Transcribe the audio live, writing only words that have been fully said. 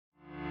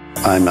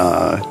I'm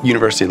a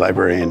university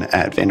librarian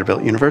at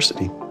Vanderbilt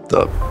University.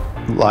 The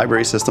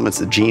library system, it's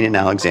the Gene and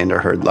Alexander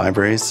Hurd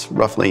libraries,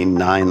 roughly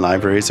 9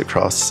 libraries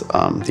across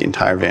the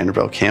entire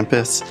Vanderbilt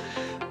campus,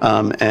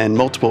 and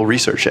multiple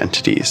research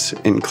entities,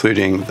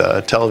 including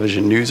the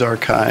Television News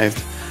Archive,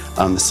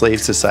 the Slave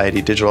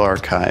Society Digital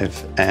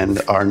Archive,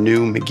 and our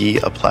new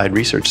McGee Applied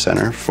Research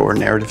Center for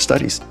Narrative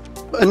Studies.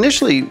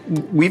 Initially,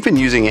 we've been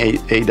using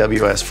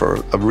AWS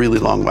for a really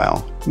long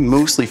while,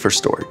 mostly for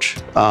storage,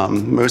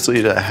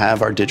 mostly to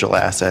have our digital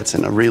assets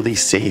in a really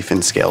safe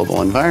and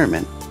scalable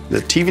environment. The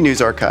TV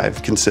News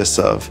Archive consists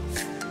of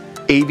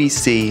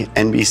ABC,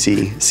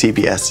 NBC,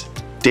 CBS,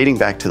 dating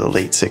back to the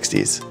late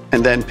 60s,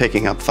 and then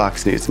picking up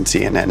Fox News and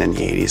CNN in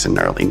the 80s and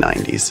early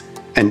 90s.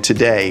 And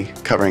today,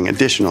 covering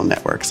additional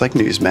networks like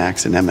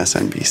Newsmax and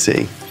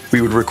MSNBC.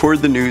 We would record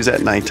the news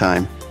at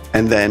nighttime,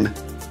 and then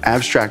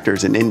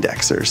abstractors and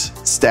indexers,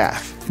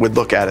 staff, would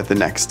look at it the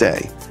next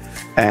day.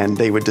 And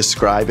they would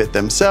describe it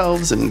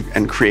themselves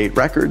and create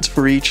records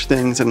for each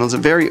thing. And it was a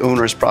very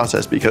onerous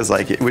process because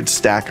it would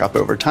stack up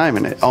over time,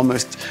 and it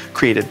almost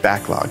created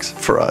backlogs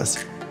for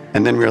us.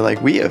 And then we were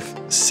like, we have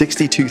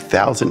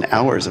 62,000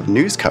 hours of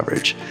news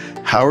coverage.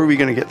 How are we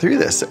going to get through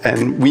this?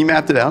 And we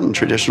mapped it out in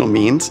traditional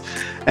means,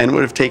 and it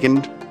would have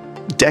taken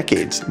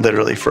decades,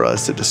 literally, for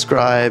us to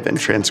describe and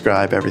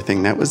transcribe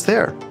everything that was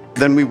there.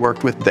 Then we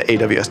worked with the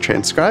AWS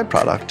Transcribe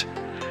product,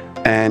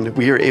 and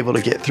we were able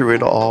to get through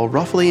it all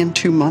roughly in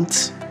 2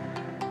 months.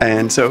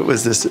 And so it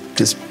was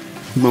this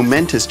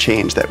momentous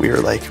change that we were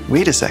like,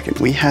 wait a second,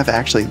 we have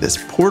actually this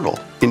portal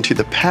into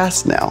the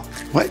past now.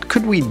 What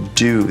could we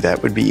do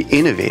that would be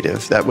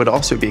innovative, that would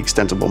also be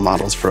extensible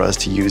models for us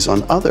to use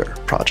on other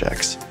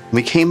projects?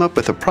 We came up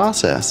with a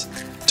process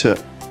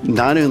to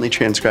not only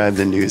transcribe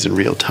the news in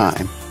real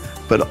time,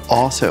 but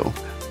also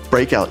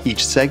break out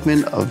each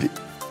segment of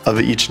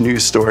each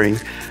news story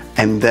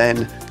and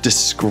then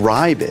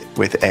describe it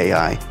with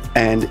AI.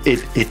 And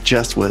it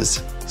just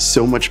was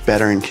so much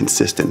better and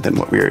consistent than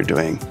what we were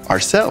doing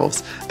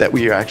ourselves that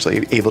we are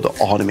actually able to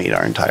automate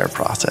our entire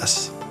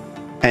process.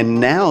 And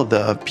now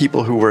the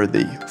people who were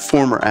the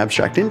former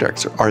abstract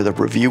indexers are the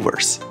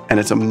reviewers. And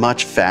it's a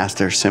much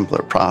faster,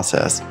 simpler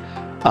process.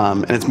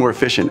 And it's more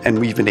efficient. And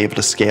we've been able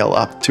to scale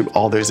up to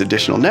all those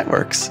additional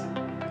networks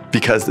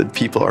because the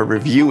people are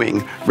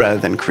reviewing rather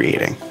than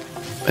creating.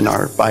 In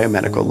our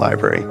biomedical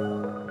library,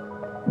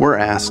 we're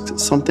asked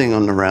something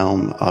on the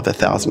realm of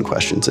 1,000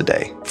 questions a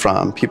day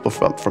from people,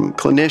 from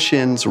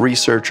clinicians,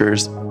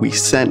 researchers. We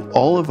sent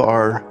all of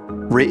our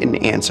written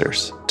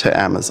answers to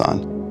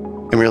Amazon.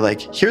 And we were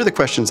like, here are the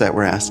questions that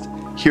we're asked.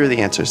 Here are the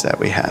answers that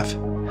we have.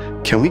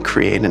 Can we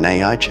create an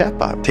AI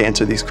chatbot to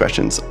answer these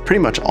questions pretty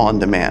much on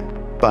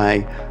demand?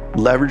 By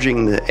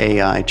leveraging the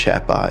AI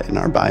chatbot in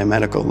our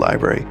biomedical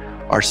library,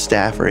 our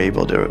staff are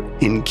able to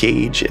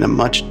engage in a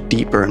much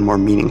deeper and more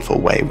meaningful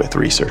way with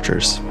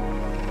researchers.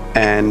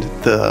 And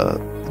the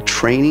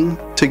training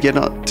to get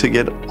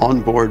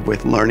on board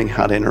with learning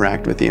how to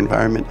interact with the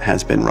environment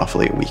has been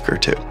roughly a week or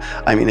 2.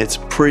 I mean, it's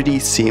pretty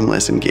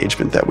seamless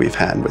engagement that we've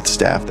had with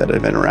staff that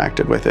have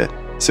interacted with it.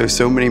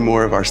 So many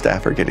more of our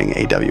staff are getting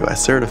AWS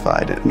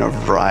certified in a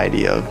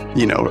variety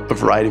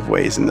of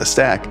ways in the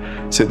stack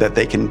so that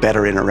they can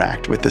better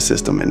interact with the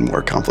system in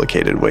more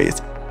complicated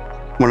ways.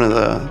 One of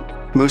the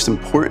most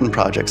important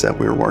projects that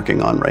we're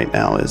working on right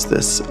now is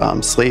this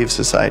Slave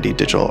Society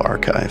Digital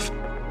Archive.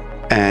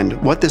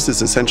 And what this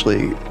is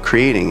essentially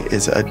creating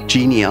is a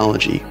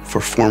genealogy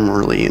for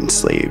formerly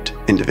enslaved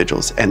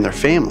individuals and their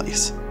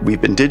families. We've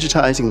been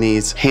digitizing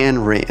these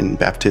handwritten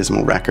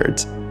baptismal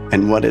records,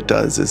 and what it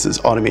does is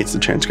automates the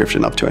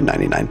transcription up to a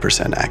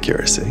 99%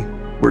 accuracy.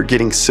 We're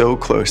getting so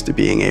close to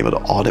being able to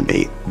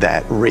automate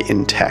that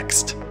written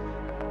text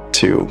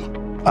to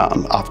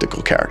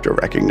optical character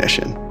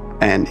recognition.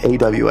 And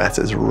AWS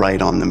is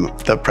right on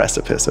the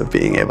precipice of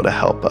being able to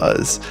help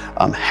us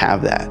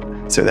have that,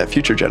 so that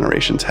future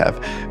generations have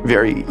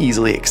very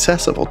easily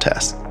accessible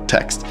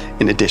text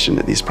in addition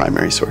to these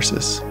primary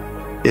sources.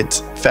 It's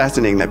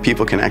fascinating that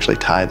people can actually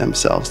tie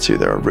themselves to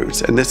their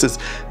roots. And this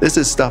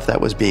is stuff that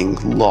was being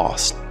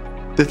lost.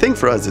 The thing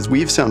for us is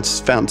we've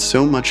found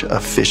so much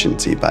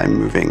efficiency by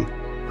moving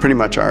pretty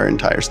much our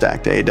entire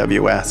stack to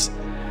AWS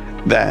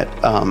that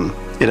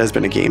it has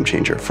been a game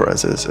changer for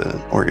us as an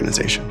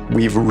organization.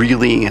 We've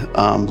really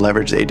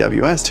leveraged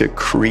AWS to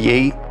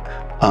create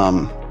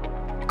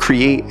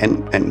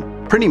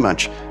and pretty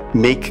much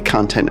make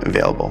content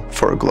available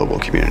for a global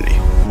community.